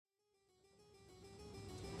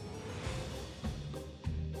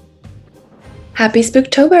Happy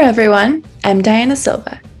Spooktober, everyone! I'm Diana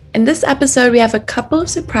Silva. In this episode, we have a couple of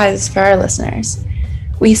surprises for our listeners.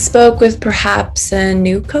 We spoke with perhaps a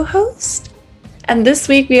new co-host, and this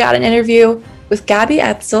week we got an interview with Gabby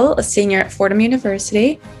Etzel, a senior at Fordham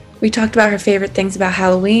University. We talked about her favorite things about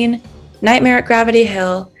Halloween, Nightmare at Gravity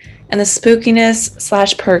Hill, and the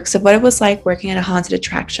spookiness/perks of what it was like working at a haunted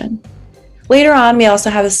attraction. Later on, we also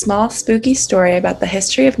have a small spooky story about the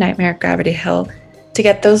history of Nightmare at Gravity Hill to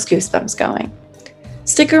get those goosebumps going.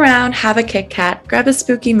 Stick around, have a Kit Kat, grab a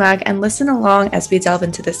spooky mug, and listen along as we delve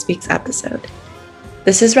into this week's episode.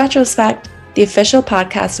 This is Retrospect, the official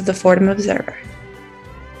podcast of the Fordham Observer.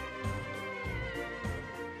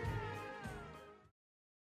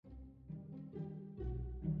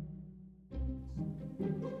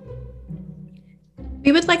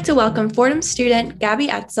 We would like to welcome Fordham student Gabby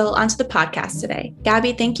Etzel onto the podcast today.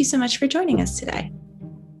 Gabby, thank you so much for joining us today.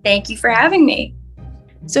 Thank you for having me.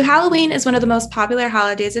 So Halloween is one of the most popular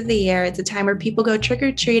holidays of the year. It's a time where people go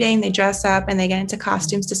trick-or-treating, they dress up, and they get into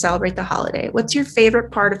costumes to celebrate the holiday. What's your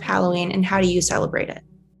favorite part of Halloween, and how do you celebrate it?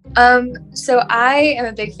 So I am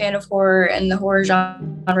a big fan of horror and the horror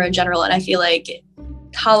genre in general, and I feel like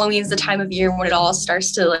Halloween's the time of year when it all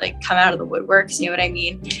starts to come out of the woodworks, you know what I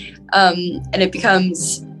mean? And it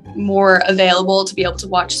becomes more available to be able to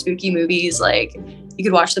watch spooky movies. Like, you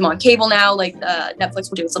could watch them on cable now, Netflix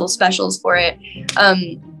will do its little specials for it.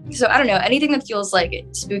 So I don't know, anything that feels like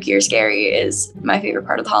spooky or scary is my favorite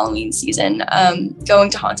part of the Halloween season. Going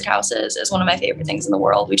to haunted houses is one of my favorite things in the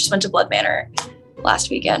world. We just went to Blood Manor last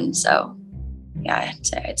weekend, so yeah,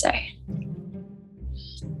 I'd say.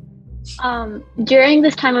 During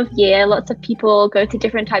this time of year, lots of people go to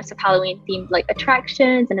different types of Halloween themed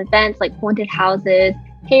attractions and events like haunted houses,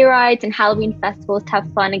 hay rides, and Halloween festivals to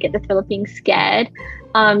have fun and get the thrill of being scared.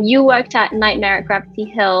 You worked at Nightmare at Gravity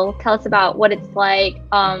Hill. Tell us about what it's like,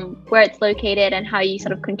 where it's located, and how you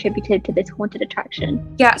sort of contributed to this haunted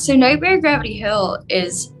attraction. Yeah, so Nightmare at Gravity Hill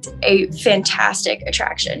is a fantastic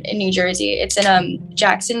attraction in New Jersey. It's in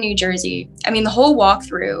Jackson, New Jersey. I mean, the whole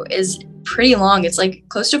walkthrough is pretty long. It's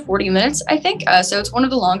close to 40 minutes, I think. So it's one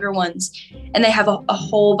of the longer ones. And they have a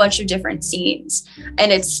whole bunch of different scenes.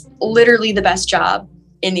 And it's literally the best job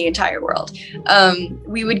in the entire world.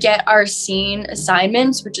 We would get our scene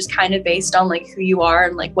assignments, which is kind of based on who you are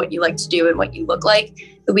and what you like to do and what you look like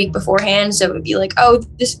the week beforehand. So it would be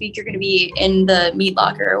this week you're going to be in the meat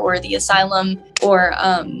locker or the asylum, or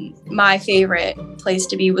my favorite place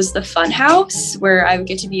to be was the fun house, where I would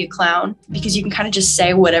get to be a clown, because you can kind of just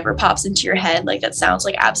say whatever pops into your head. That sounds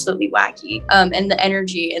absolutely wacky. And the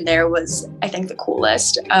energy in there was, I think, the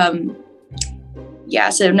coolest. Yeah,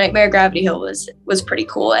 so Nightmare at Gravity Hill was pretty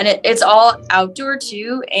cool. And it's all outdoor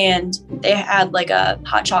too. And they had a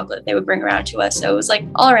hot chocolate they would bring around to us. So it was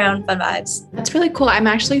all around fun vibes. That's really cool. I'm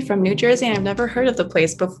actually from New Jersey and I've never heard of the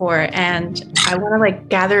place before. And I want to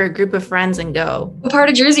gather a group of friends and go. What part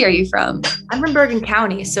of Jersey are you from? I'm from Bergen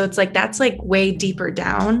County. So it's that's way deeper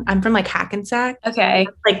down. I'm from Hackensack. Okay.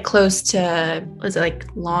 Close to, is it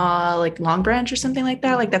Long Branch or something like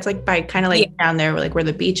that? That's by kind of down there where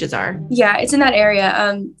the beaches are. Yeah, it's in that area.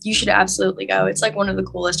 You should absolutely go. It's one of the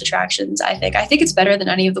coolest attractions, I think. I think it's better than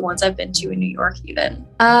any of the ones I've been to in New York even.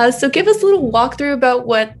 So give us a little walkthrough about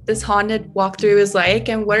what this haunted walkthrough is like,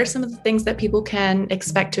 and what are some of the things that people can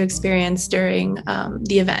expect to experience during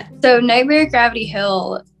the event. So Nightmare at Gravity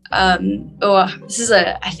Hill, this is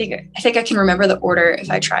I think I can remember the order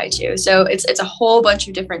if I try to. So it's a whole bunch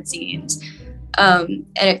of different scenes. And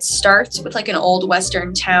it starts with an old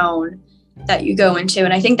Western town that you go into.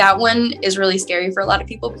 And I think that one is really scary for a lot of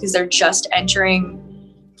people because they're just entering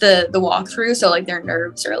the walkthrough. So their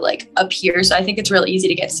nerves are up here. So I think it's really easy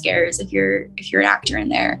to get scares if you're an actor in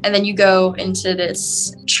there. And then you go into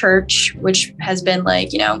this church, which has been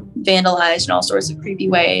vandalized in all sorts of creepy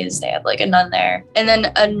ways. They have a nun there. And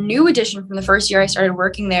then a new addition from the first year I started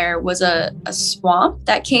working there was a swamp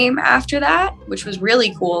that came after that, which was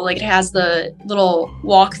really cool. It has the little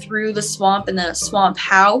walk through the swamp and the swamp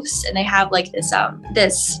house. And they have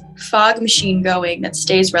this fog machine going that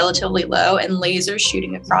stays relatively low and lasers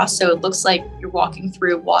shooting across, so it looks like you're walking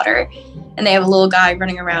through water. And they have a little guy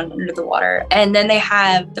running around under the water. And then they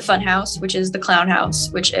have the fun house, which is the clown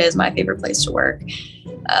house, which is my favorite place to work.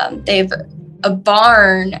 They have a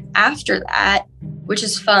barn after that, which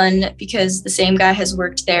is fun because the same guy has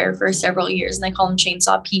worked there for several years, and they call him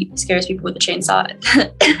Chainsaw Pete. He scares people with a chainsaw at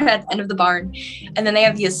the end of the barn. And then they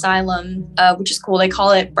have the Asylum, which is cool. They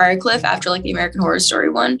call it Briarcliff after like the American Horror Story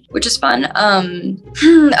one, which is fun.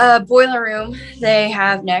 Boiler Room they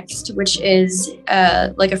have next, which is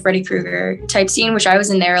like a Freddy Krueger type scene, which I was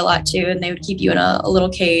in there a lot too. And they would keep you in a little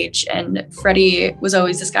cage. And Freddy was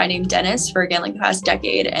always this guy named Dennis for, again, like the past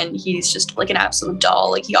decade. And he's just like an absolute doll.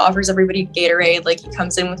 Like he offers everybody Gatorade. Like he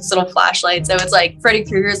comes in with his little flashlight. So it's like Freddy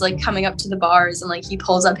Krueger's like coming up to the bars and like he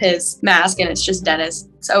pulls up his mask and it's just Dennis.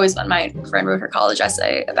 It's always fun. My friend wrote her college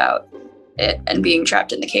essay about it and being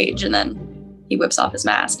trapped in the cage, and then he whips off his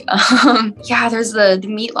mask. There's the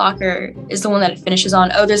meat locker is the one that it finishes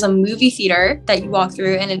on. Oh, there's a movie theater that you walk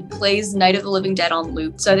through and it plays Night of the Living Dead on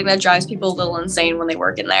loop. So I think that drives people a little insane when they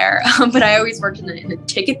work in there. But I always worked in the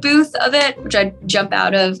ticket booth of it, which I'd jump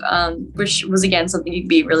out of, which was, again, something you could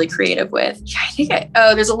be really creative with.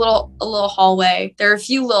 Yeah, there's a little hallway. There are a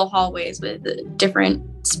few little hallways with different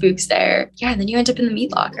spooks there. Yeah, and then you end up in the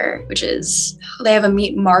meat locker, which is, they have a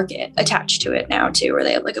meat market attached to it now too, where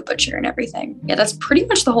they have like a butcher and everything. Yeah, that's pretty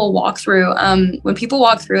much the whole walkthrough. When people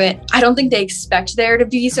walk through it, I don't think they expect there to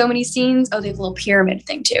be so many scenes. Oh, they have a little pyramid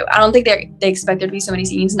thing too. I don't think they expect there to be so many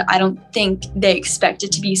scenes, and I don't think they expect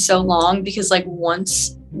it to be so long, because like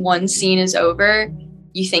once one scene is over,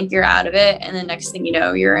 you think you're out of it, and the next thing you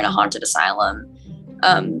know, you're in a haunted asylum,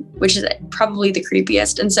 which is probably the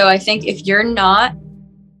creepiest. And so I think if you're not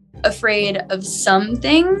afraid of some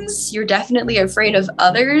things, you're definitely afraid of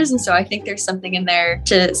others. And so I think there's something in there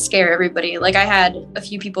to scare everybody. Like I had a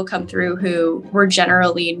few people come through who were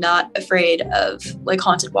generally not afraid of like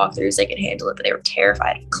haunted walkthroughs. They could handle it, but they were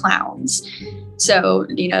terrified of clowns. So,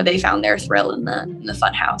 they found their thrill in the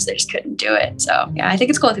fun house. They just couldn't do it. So yeah, I think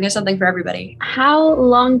it's cool. I think there's something for everybody. How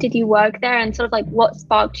long did you work there, and sort of like what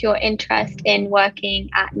sparked your interest in working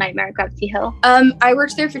at Nightmare at Gravity Hill? I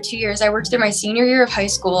worked there for 2 years. I worked there my senior year of high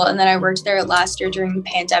school, and then I worked there last year during the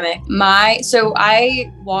pandemic. So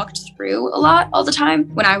I walked through a lot all the time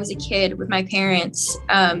when I was a kid with my parents.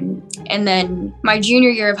 And then my junior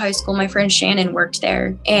year of high school, my friend Shannon worked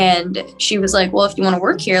there, and she was like, well, if you want to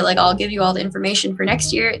work here, like I'll give you all the information for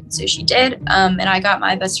next year. So she did. And I got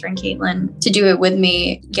my best friend Caitlin to do it with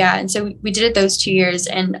me. Yeah. And so we did it those 2 years.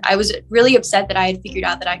 And I was really upset that I had figured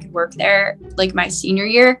out that I could work there like my senior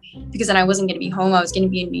year, because then I wasn't going to be home. I was going to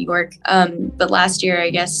be in New York. But last year, I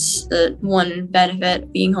guess the one benefit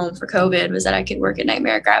of being home for COVID was that I could work at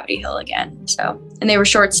Nightmare at Gravity Hill again. So, and they were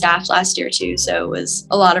short staffed last year too. So it was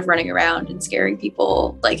a lot of running around and scaring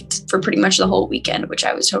people like for pretty much the whole weekend, which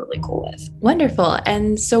I was totally cool with. Wonderful.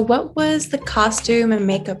 And so what was the costume and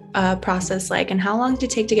makeup process like, and how long did it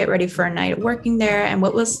take to get ready for a night of working there, and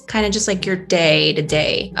what was kind of just like your day to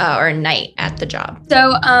day or night at the job?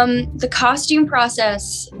 So the costume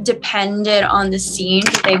process depended on the scene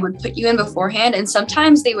that they would put you in beforehand, and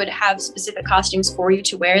sometimes they would have specific costumes for you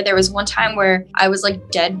to wear. There was one time where I was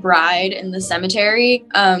like dead bride in the cemetery,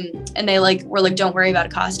 and they like were like, don't worry about a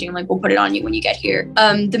costume, like we'll put it on you when you get here.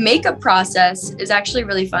 The makeup process is actually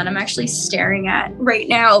really fun. I'm actually staring at right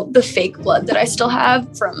now the fake blood that I still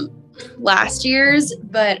have from last year's,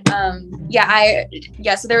 but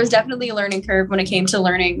so there was definitely a learning curve when it came to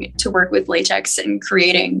learning to work with latex and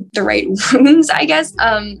creating the right wounds, I guess.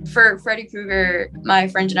 For Freddy Krueger, my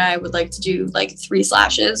friend and I would like to do like 3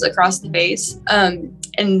 slashes across the face,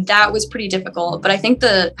 and that was pretty difficult. But I think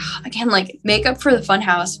makeup for the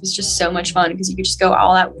funhouse was just so much fun, because you could just go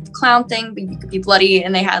all out with the clown thing, but you could be bloody,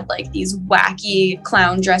 and they had like these wacky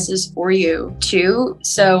clown dresses for you too.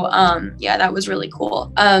 So that was really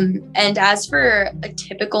cool. And as for a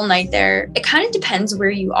typical night there, it kind of depends where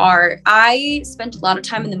you are. I spent a lot of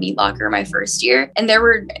time in the meat locker my first year, and there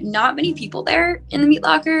were not many people there in the meat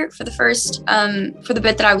locker for the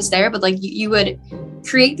bit that I was there, but like you would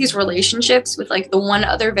create these relationships with like the one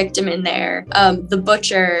other victim in there, the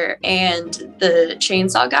butcher and the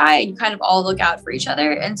chainsaw guy, and you kind of all look out for each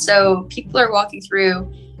other. And so people are walking through,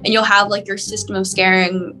 and you'll have like your system of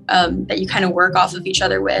scaring that you kind of work off of each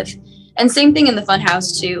other with. And same thing in the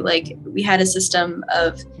funhouse too. Like we had a system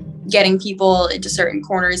of getting people into certain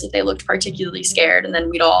corners if they looked particularly scared, and then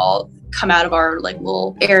we'd all come out of our like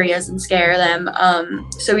little areas and scare them.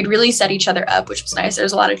 So we'd really set each other up, which was nice.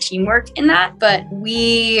 There's a lot of teamwork in that, but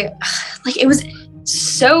it was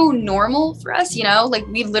so normal for us, like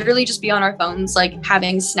we'd literally just be on our phones, like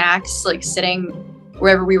having snacks, like sitting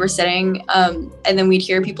wherever we were sitting. And then we'd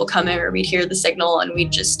hear people coming, or we'd hear the signal, and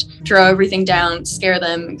we'd just throw everything down, scare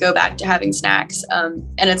them, go back to having snacks. And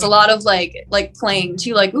it's a lot of like playing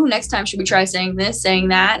to like, ooh, next time should we try saying this, saying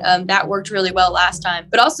that? That worked really well last time.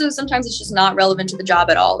 But also sometimes it's just not relevant to the job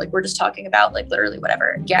at all. Like we're just talking about like literally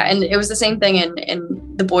whatever. Yeah, and it was the same thing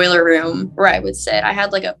in the boiler room where I would sit. I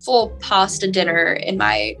had like a full pasta dinner in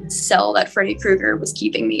my cell that Freddy Krueger was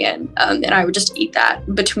keeping me in, and I would just eat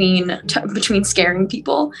that between scaring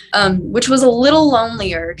people, which was a little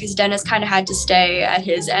lonelier because Dennis kind of had to stay at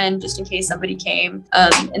his end just in case somebody came,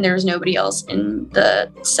 and there was nobody else in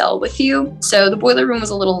the cell with you. So the boiler room was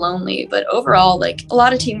a little lonely, but overall, like a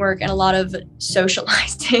lot of teamwork and a lot of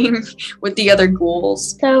socializing with the other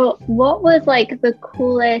ghouls. So what was like the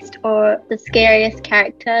coolest or the scariest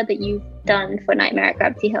character that you've done for Nightmare at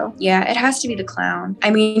Gravity Hill? Yeah, it has to be the clown.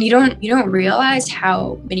 I mean, you don't realize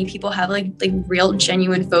how many people have like real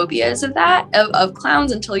genuine phobias of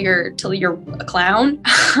clowns until you're a clown.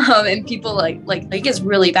 And people like it gets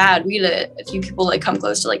really bad. We had a few people like come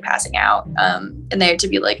close to like passing out, and they had to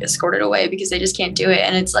be like escorted away because they just can't do it.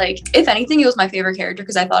 And it's like, if anything, it was my favorite character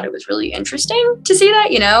because I thought it was really interesting to see that,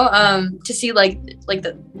 to see like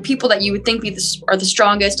the people that you would think are the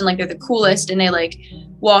strongest and like they're the coolest, and they like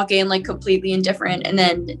walk in like completely indifferent, and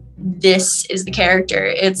then this is the character.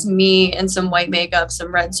 It's me in some white makeup,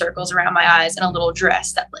 some red circles around my eyes, and a little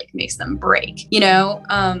dress that like makes them break, so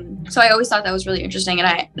I always thought that was really interesting,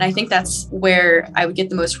 and I think that's where I would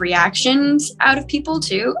get the most reactions out of people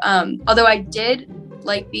too, although I did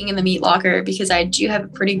like being in the meat locker because I do have a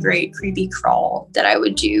pretty great creepy crawl that I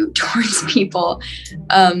would do towards people.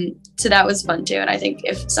 So that was fun too. And I think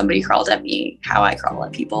if somebody crawled at me, how I crawl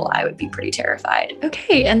at people, I would be pretty terrified.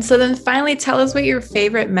 Okay. And so then finally tell us what your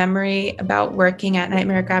favorite memory about working at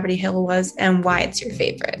Nightmare at Gravity Hill was and why it's your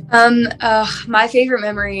favorite. My favorite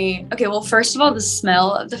memory. Okay. Well, first of all, the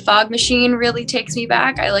smell of the fog machine really takes me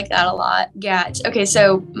back. I like that a lot. Yeah. Okay.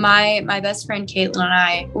 So my best friend, Caitlin, and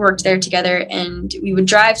I worked there together, and we would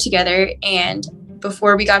drive together. And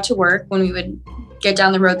before we got to work, when we would get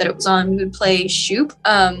down the road that it was on, we would play Shoop,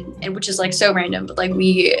 and which is like so random, but like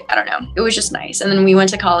I don't know, it was just nice. And then we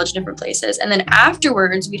went to college, different places, and then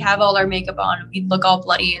afterwards we'd have all our makeup on and we'd look all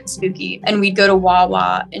bloody and spooky, and we'd go to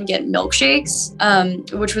Wawa and get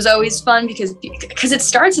milkshakes, which was always fun because it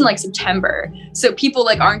starts in like September, so people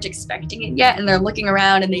like aren't expecting it yet, and they're looking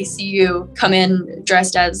around and they see you come in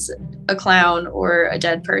dressed as a clown or a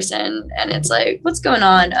dead person, and it's like, what's going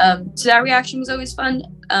on? So that reaction was always fun.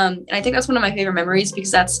 And I think that's one of my favorite memories because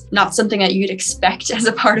that's not something that you'd expect as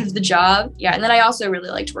a part of the job. Yeah. And then I also really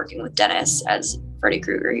liked working with Dennis as Freddy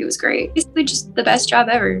Krueger. He was great. Basically just the best job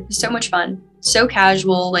ever. It was so much fun. So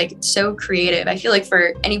casual, like so creative. I feel like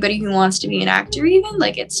for anybody who wants to be an actor even,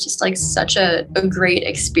 like it's just like such a great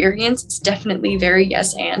experience. It's definitely very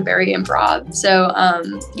yes and very improv. So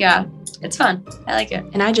yeah. It's fun. I like it.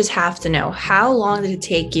 And I just have to know, how long did it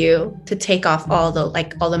take you to take off all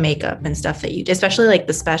the makeup and stuff that you did, especially like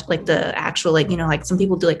the special, like the actual, like, like some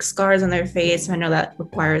people do like scars on their face. I know that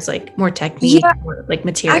requires like more technique, or like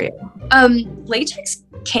material. Latex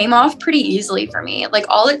came off pretty easily for me. Like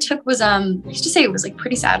all it took was, I used to say it was like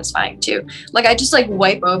pretty satisfying too. Like I just like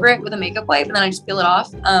wipe over it with a makeup wipe and then I just peel it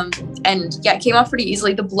off. And yeah, it came off pretty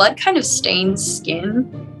easily. The blood kind of stains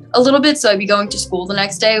skin a little bit, so I'd be going to school the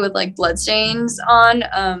next day with like blood stains on,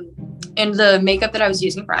 and the makeup that I was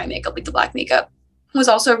using for eye makeup, like the black makeup, was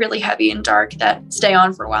also really heavy and dark that stay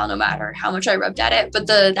on for a while no matter how much I rubbed at it. But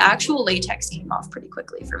the actual latex came off pretty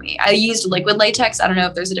quickly for me. I used liquid latex. I don't know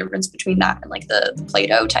if there's a difference between that and like the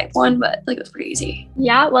Play-Doh type one, but like it was pretty easy.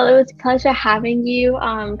 Yeah, well, it was a pleasure having you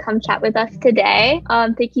come chat with us today.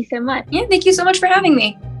 Thank you so much. Yeah, thank you so much for having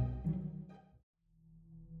me.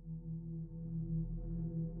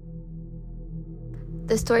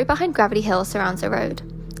 The story behind Gravity Hill surrounds a road.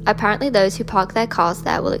 Apparently those who park their cars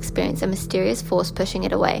there will experience a mysterious force pushing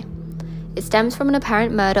it away. It stems from an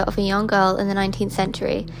apparent murder of a young girl in the 19th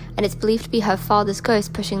century, and it's believed to be her father's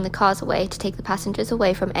ghost pushing the cars away to take the passengers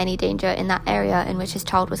away from any danger in that area in which his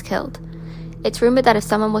child was killed. It's rumored that if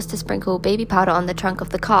someone was to sprinkle baby powder on the trunk of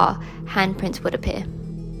the car, handprints would appear.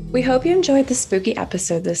 We hope you enjoyed the spooky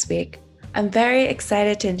episode this week. I'm very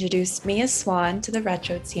excited to introduce Mia Swan to the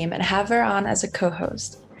Retro team and have her on as a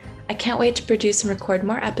co-host. I can't wait to produce and record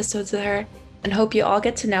more episodes with her and hope you all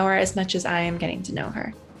get to know her as much as I am getting to know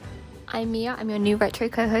her. I'm Mia, I'm your new Retro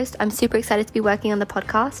co-host. I'm super excited to be working on the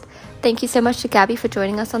podcast. Thank you so much to Gabby for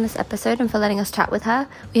joining us on this episode and for letting us chat with her.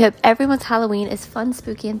 We hope everyone's Halloween is fun,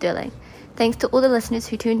 spooky, and thrilling. Thanks to all the listeners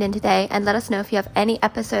who tuned in today, and let us know if you have any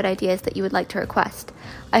episode ideas that you would like to request.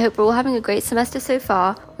 I hope we're all having a great semester so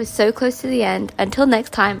far. We're so close to the end. Until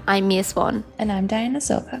next time, I'm Mia Swan. And I'm Diana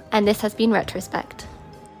Silva. And this has been Retrospect.